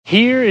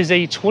Here is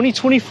a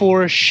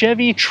 2024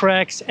 Chevy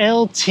Trax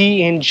LT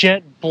in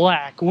jet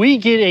black. We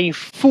get a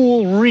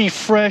full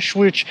refresh,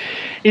 which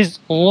is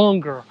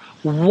longer,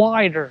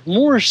 wider,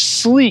 more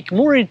sleek,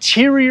 more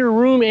interior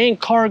room and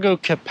cargo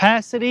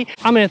capacity.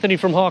 I'm Anthony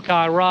from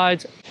Hawkeye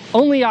Rides.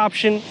 Only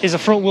option is a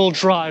front wheel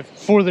drive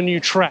for the new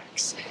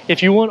Trax.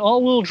 If you want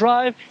all-wheel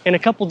drive and a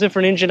couple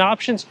different engine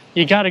options,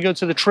 you got to go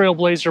to the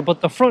Trailblazer, but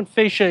the front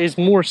fascia is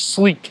more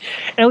sleek.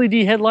 LED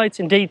headlights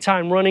and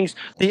daytime runnings.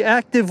 The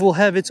Active will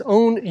have its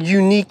own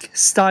unique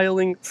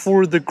styling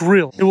for the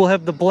grille. It will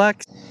have the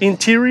black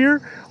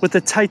interior with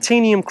the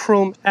titanium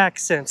chrome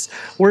accents,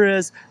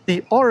 whereas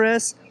the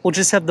RS will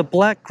just have the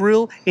black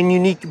grille and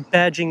unique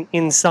badging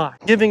inside,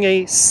 giving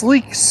a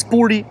sleek,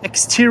 sporty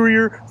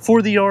exterior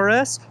for the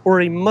RS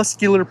or a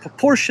muscular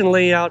proportion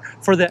layout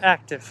for the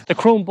Active. The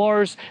chrome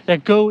bars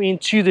that go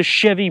into the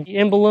Chevy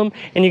emblem,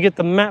 and you get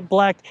the matte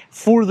black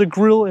for the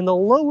grille, and the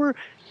lower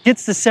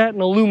gets the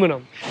satin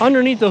aluminum.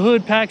 Underneath the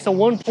hood packs a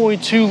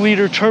 1.2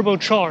 liter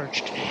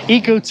turbocharged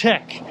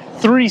Ecotec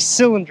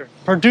 3-cylinder,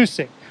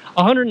 producing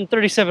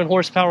 137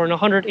 horsepower and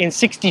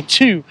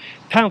 162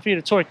 pound-feet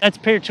of torque. That's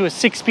paired to a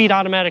 6-speed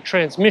automatic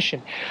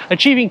transmission,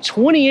 achieving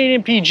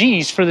 28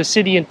 mpgs for the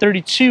city and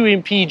 32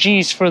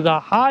 mpgs for the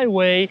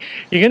highway.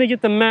 You're going to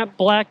get the matte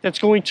black that's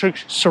going to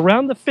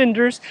surround the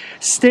fenders,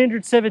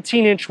 standard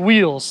 17-inch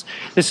wheels.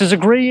 This is a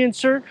gray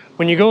insert.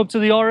 When you go up to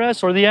the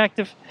RS or the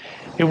Active,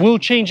 it will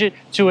change it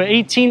to an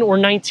 18 or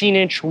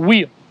 19-inch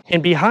wheel.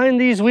 And behind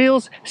these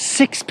wheels,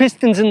 6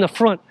 pistons in the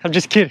front. I'm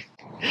just kidding.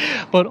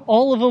 But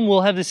all of them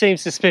will have the same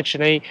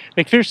suspension, a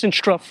McPherson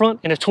strut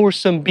front and a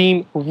Torsen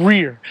beam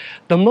rear.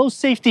 The most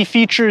safety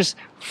features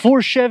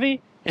for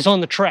Chevy is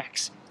on the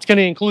Trax. It's going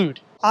to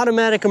include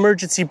automatic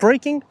emergency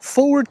braking,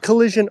 forward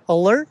collision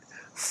alert,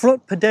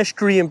 front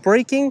pedestrian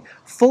braking,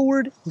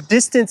 forward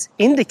distance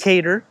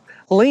indicator,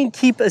 lane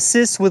keep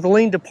assist with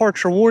lane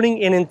departure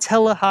warning, and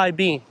Intella high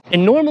beam.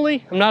 And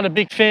normally, I'm not a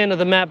big fan of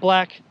the matte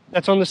black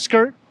that's on the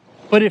skirt,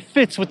 but it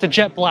fits with the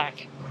jet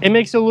black. It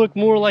makes it look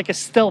more like a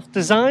stealth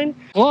design.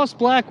 Gloss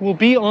black will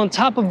be on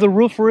top of the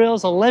roof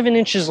rails, 11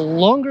 inches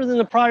longer than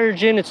the prior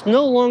gen. It's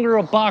no longer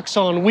a box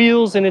on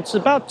wheels, and it's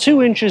about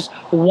 2 inches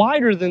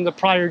wider than the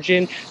prior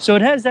gen, so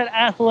it has that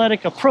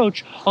athletic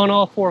approach on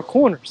all 4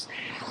 corners.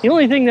 The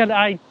only thing that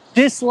I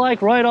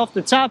dislike right off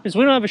the top is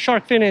we don't have a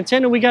shark fin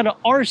antenna. We got an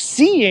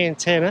RC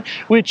antenna,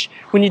 which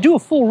when you do a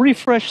full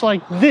refresh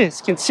like this,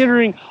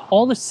 considering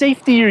all the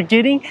safety you're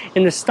getting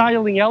and the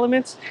styling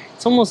elements,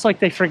 it's almost like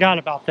they forgot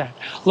about that.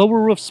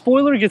 Lower roof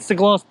spoiler gets the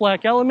gloss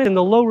black element, and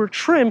the lower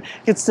trim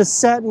gets the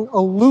satin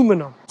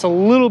aluminum. It's a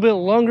little bit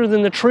longer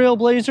than the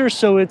Trailblazer,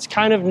 so it's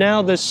kind of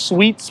now the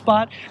sweet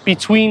spot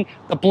between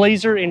the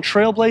Blazer and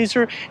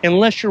Trailblazer,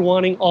 unless you're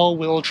wanting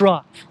all-wheel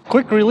drive.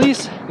 Quick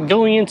release,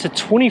 going into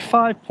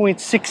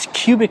 25.6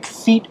 cubic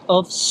feet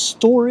of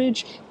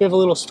storage. We have a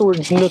little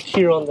storage nook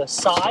here on the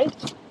side.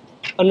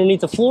 Underneath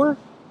the floor,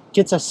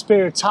 gets a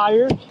spare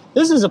tire.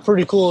 This is a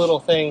pretty cool little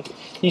thing.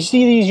 You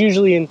see these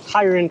usually in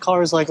higher end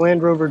cars like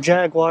Land Rover,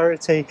 Jaguar.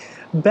 It's a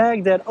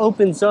bag that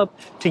opens up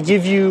to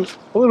give you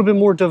a little bit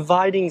more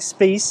dividing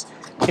space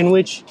in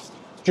which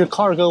your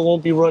cargo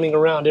won't be running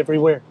around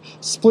everywhere.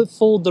 Split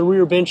fold the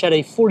rear bench at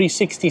a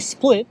 40-60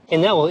 split,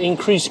 and that will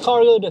increase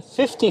cargo to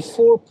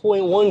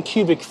 54.1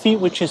 cubic feet,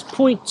 which is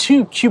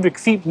 0.2 cubic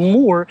feet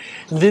more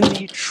than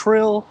the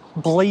Trailblazer.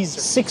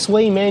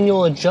 6-way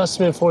manual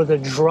adjustment for the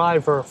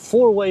driver,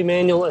 4-way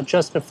manual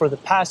adjustment for the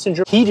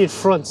passenger, heated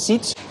front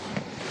seats.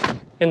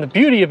 And the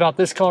beauty about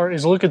this car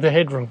is look at the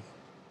headroom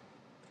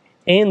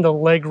and the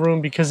leg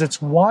room, because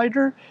it's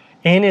wider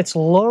and it's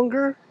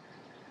longer.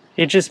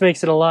 It just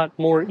makes it a lot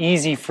more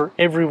easy for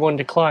everyone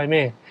to climb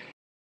in.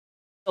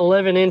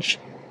 11-inch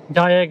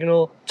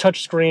diagonal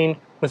touchscreen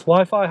with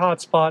Wi-Fi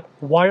hotspot,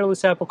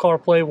 wireless Apple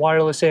CarPlay,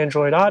 wireless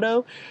Android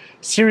Auto,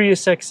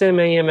 Sirius XM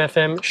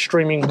AM/FM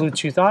streaming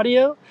Bluetooth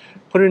audio.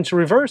 Put it into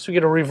reverse, we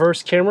get a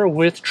reverse camera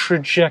with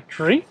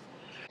trajectory.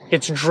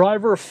 It's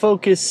driver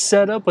focus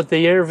setup with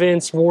the air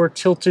vents more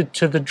tilted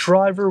to the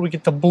driver. We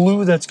get the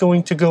blue that's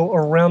going to go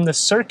around the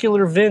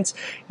circular vents,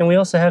 and we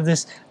also have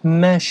this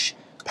mesh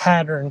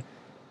pattern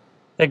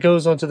that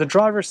goes onto the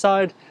driver's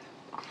side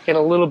and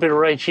a little bit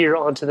right here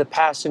onto the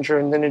passenger,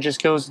 and then it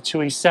just goes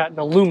into a satin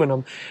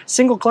aluminum.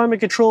 Single climate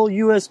control,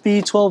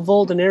 USB 12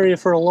 volt, an area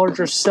for a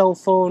larger cell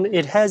phone.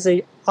 It has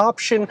a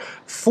option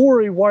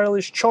for a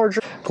wireless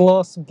charger.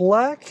 Gloss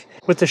black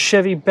with the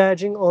Chevy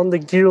badging on the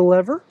gear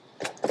lever.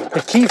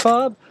 The key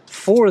fob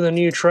for the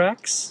new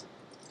Trax.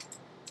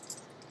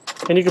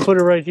 And you can put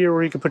it right here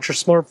where you can put your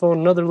smartphone,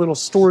 another little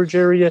storage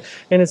area,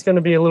 and it's going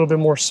to be a little bit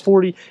more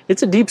sporty.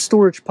 It's a deep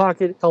storage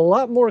pocket, a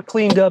lot more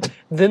cleaned up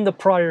than the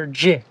prior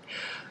gen.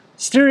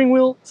 Steering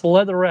wheel is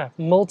leather wrap,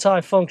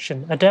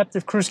 multi-function,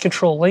 adaptive cruise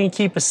control, lane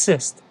keep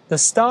assist. The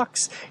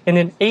stocks and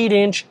an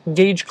 8-inch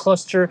gauge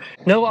cluster,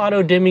 no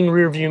auto-dimming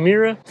rear view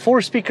mirror,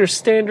 4-speaker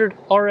standard,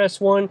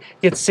 RS1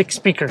 gets 6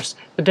 speakers.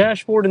 The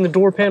dashboard and the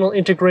door panel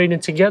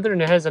integrated together,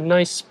 and it has a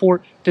nice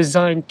sport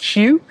design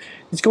cue.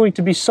 It's going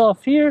to be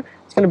soft here,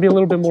 it's going to be a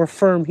little bit more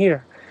firm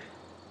here.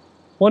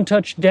 One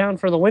touch down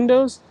for the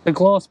windows, the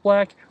gloss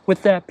black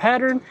with that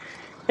pattern,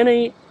 and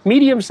a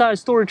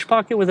medium-sized storage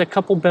pocket with a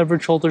couple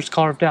beverage holders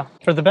carved out.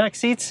 For the back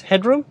seats,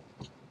 headroom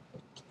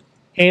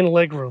and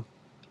legroom.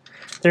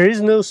 There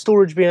is no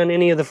storage behind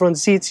any of the front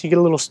seats. You get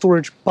a little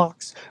storage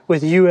box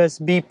with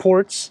USB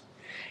ports.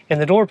 And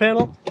the door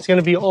panel is going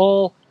to be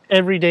all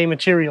everyday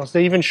materials.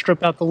 They even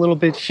strip out the little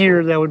bit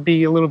here that would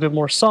be a little bit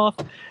more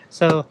soft.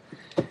 So,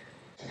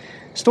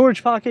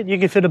 storage pocket, you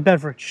can fit a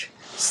beverage.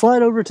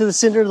 Slide over to the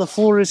center, the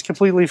floor is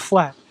completely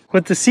flat.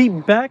 With the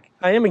seat back,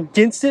 I am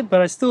against it,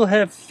 but I still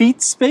have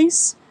feet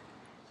space.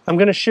 I'm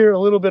going to share a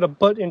little bit of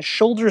butt and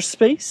shoulder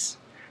space.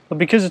 But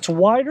because it's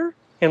wider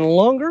and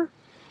longer,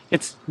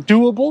 it's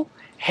doable.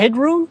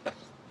 Headroom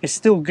is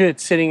still good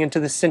sitting into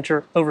the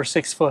center over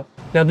 6 foot.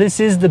 Now this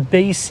is the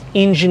base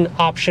engine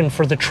option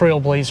for the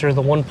Trailblazer,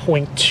 the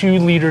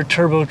 1.2 liter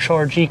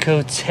turbocharged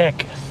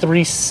EcoTech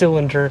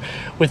 3-cylinder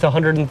with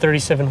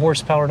 137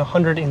 horsepower and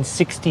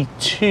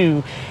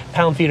 162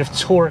 pound-feet of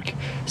torque.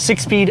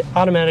 6-speed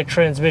automatic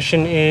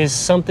transmission is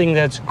something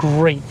that's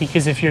great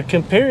because if you're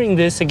comparing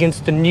this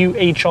against the new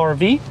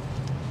HRV,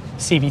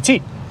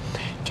 CVT,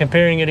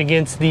 comparing it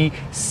against the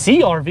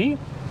CRV,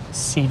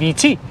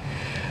 CVT.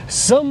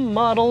 Some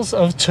models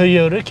of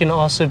Toyota can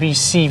also be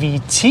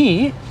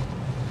CVT.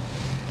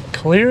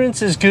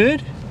 Clearance is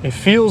good. It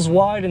feels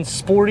wide and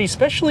sporty,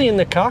 especially in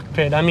the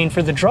cockpit. I mean,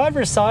 for the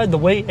driver's side, the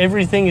way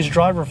everything is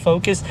driver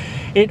focused,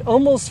 it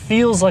almost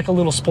feels like a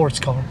little sports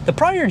car. The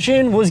prior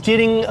gen was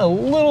getting a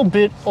little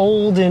bit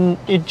old and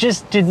it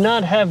just did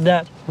not have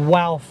that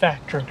wow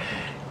factor.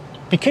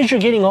 Because you're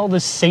getting all the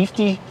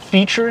safety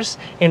features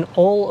and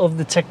all of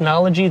the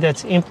technology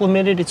that's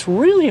implemented, it's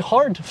really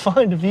hard to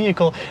find a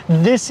vehicle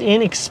this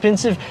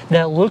inexpensive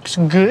that looks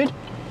good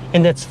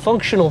and that's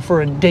functional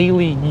for a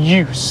daily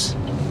use.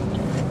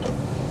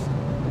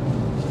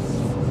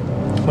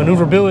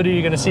 Maneuverability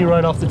you're going to see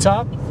right off the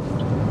top.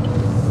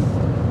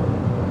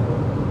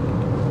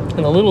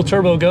 And the little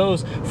turbo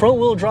goes, front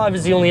wheel drive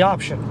is the only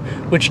option,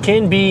 which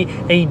can be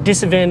a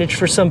disadvantage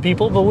for some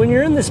people, but when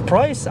you're in this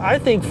price, I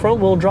think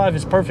front wheel drive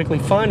is perfectly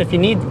fine. If you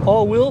need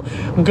all wheel,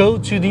 go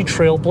to the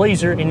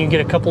Trailblazer and you get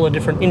a couple of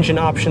different engine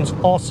options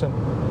also.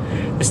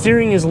 The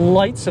steering is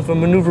light, so for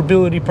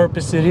maneuverability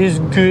purpose it is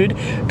good.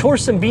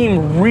 Torque and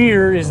beam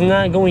rear is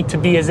not going to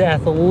be as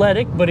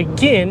athletic, but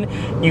again,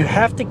 you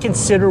have to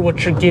consider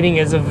what you're getting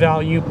as a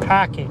value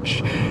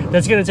package.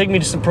 That's going to take me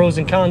to some pros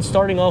and cons.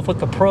 Starting off with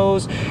the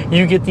pros,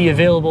 you get the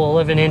available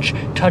 11-inch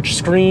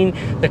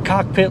touchscreen. The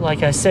cockpit,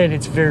 like I said,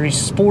 it's very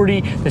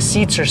sporty. The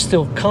seats are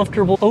still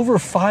comfortable. Over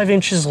 5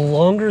 inches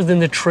longer than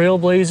the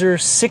Trailblazer,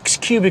 6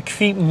 cubic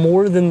feet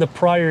more than the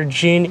prior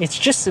gen. It's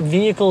just a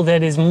vehicle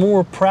that is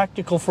more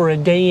practical for a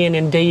day in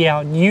and day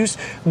out use.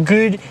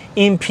 Good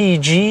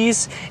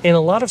MPGs and a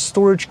lot of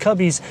storage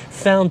cubbies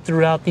found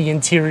throughout the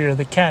interior of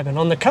the cabin.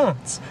 On the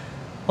cons,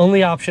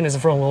 only option is a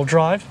front wheel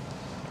drive.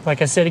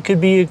 Like I said, it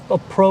could be a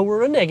pro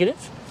or a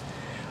negative.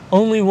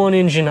 Only one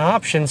engine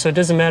option, so it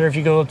doesn't matter if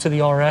you go up to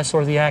the RS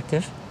or the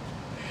Active.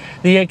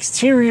 The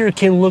exterior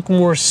can look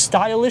more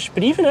stylish,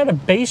 but even at a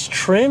base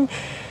trim,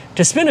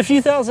 to spend a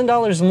few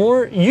 $1,000s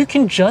more, you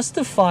can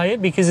justify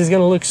it because it's going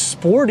to look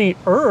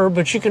sportier,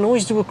 but you can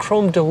always do a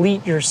chrome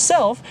delete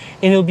yourself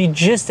and it'll be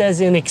just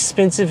as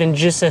inexpensive and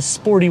just as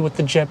sporty with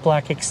the jet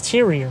black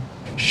exterior.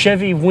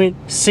 Chevy went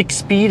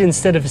 6-speed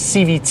instead of a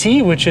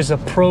CVT, which is a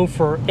pro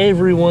for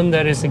everyone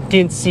that is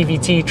against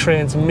CVT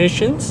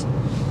transmissions.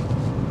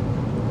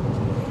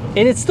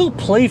 And it's still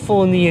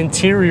playful in the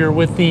interior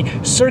with the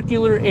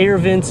circular air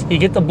vents. You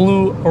get the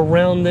blue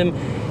around them.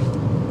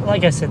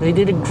 Like I said, they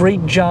did a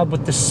great job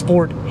with the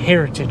sport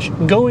heritage,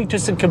 going to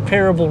some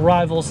comparable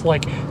rivals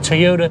like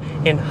Toyota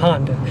and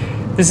Honda.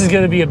 This is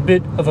going to be a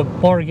bit of a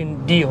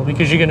bargain deal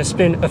because you're going to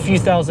spend a few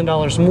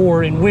 $1,000s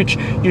more, in which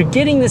you're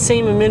getting the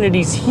same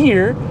amenities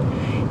here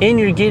and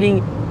you're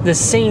getting the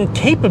same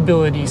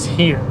capabilities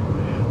here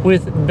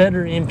with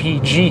better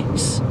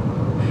MPGs.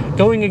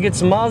 Going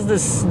against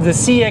Mazda's, the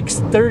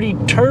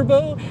CX-30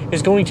 Turbo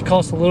is going to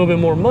cost a little bit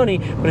more money,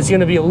 but it's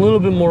going to be a little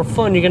bit more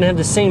fun. You're going to have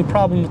the same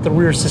problem with the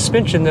rear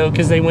suspension though,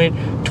 because they went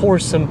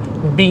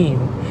torsion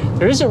beam.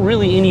 There isn't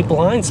really any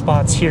blind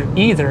spots here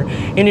either.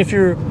 And if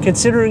you're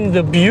considering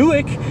the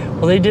Buick,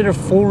 well, they did a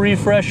full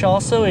refresh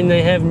also, and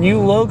they have new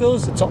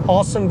logos. It's an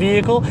awesome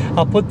vehicle.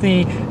 I'll put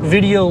the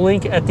video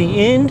link at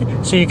the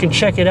end so you can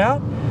check it out,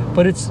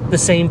 but it's the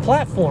same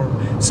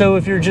platform. So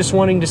if you're just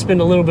wanting to spend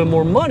a little bit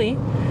more money,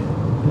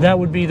 that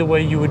would be the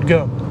way you would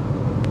go.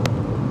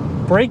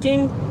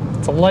 Braking,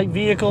 it's a light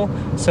vehicle,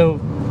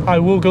 so I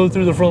will go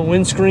through the front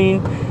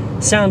windscreen.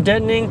 Sound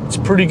deadening, it's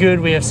pretty good.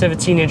 We have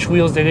 17-inch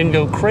wheels, they didn't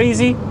go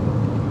crazy.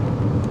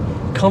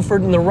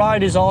 Comfort in the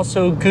ride is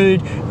also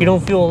good. You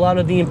don't feel a lot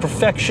of the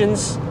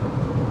imperfections.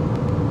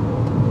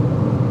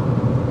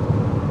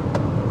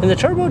 And the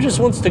turbo just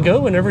wants to go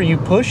whenever you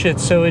push it,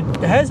 so it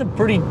has a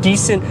pretty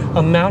decent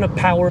amount of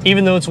power.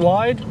 Even though it's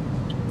wide,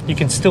 you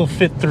can still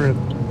fit through.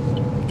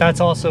 That's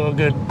also a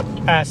good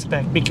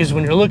aspect, because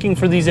when you're looking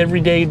for these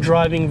everyday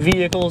driving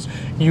vehicles,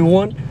 you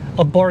want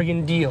a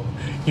bargain deal.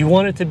 You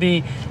want it to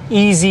be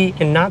easy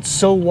and not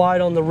so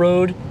wide on the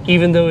road,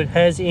 even though it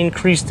has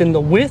increased in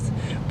the width,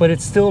 but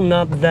it's still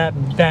not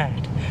that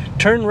bad.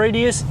 Turn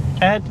radius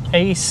at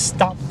a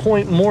stop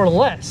point more or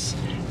less.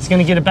 It's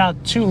gonna get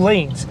about 2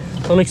 lanes.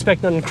 Don't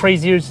expect nothing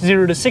crazy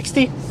 0 to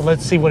 60, but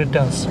let's see what it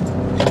does.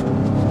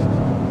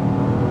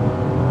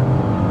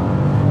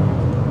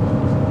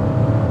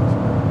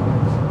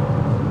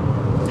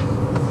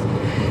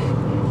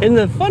 And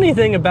the funny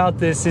thing about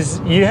this is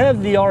you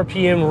have the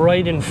RPM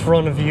right in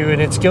front of you and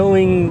it's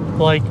going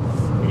like,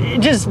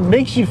 it just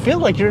makes you feel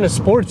like you're in a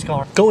sports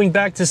car. Going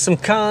back to some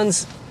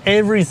cons,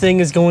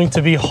 everything is going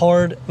to be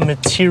hard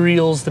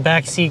materials. The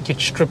back seat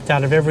gets stripped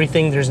out of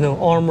everything. There's no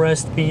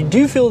armrest, but you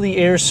do feel the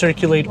air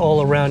circulate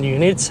all around you.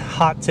 And it's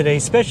hot today,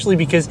 especially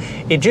because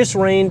it just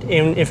rained.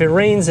 And if it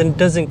rains and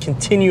doesn't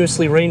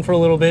continuously rain for a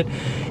little bit,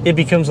 it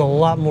becomes a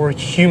lot more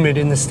humid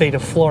in the state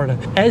of Florida.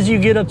 As you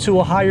get up to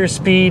a higher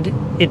speed,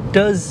 it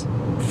does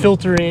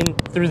filter in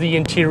through the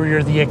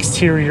interior, the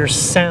exterior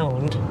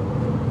sound,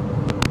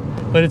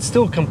 but it's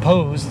still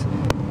composed.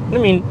 I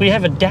mean, we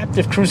have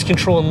adaptive cruise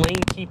control and lane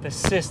keep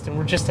assist, and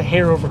we're just a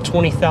hair over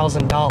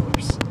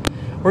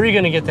 $20,000. Where are you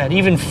going to get that?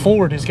 Even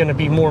Ford is going to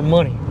be more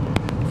money.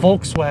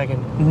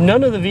 Volkswagen,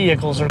 none of the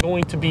vehicles are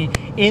going to be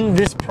in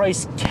this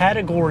price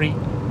category.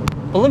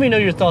 But let me know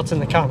your thoughts in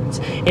the comments.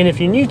 And if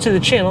you're new to the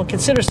channel,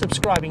 consider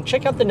subscribing.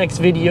 Check out the next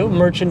video,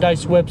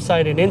 merchandise,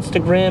 website, and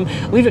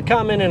Instagram. Leave a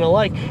comment and a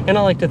like. And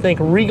I'd like to thank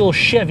Regal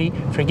Chevy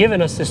for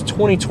giving us this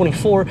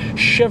 2024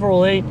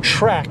 Chevrolet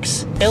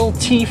Trax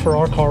LT for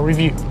our car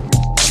review.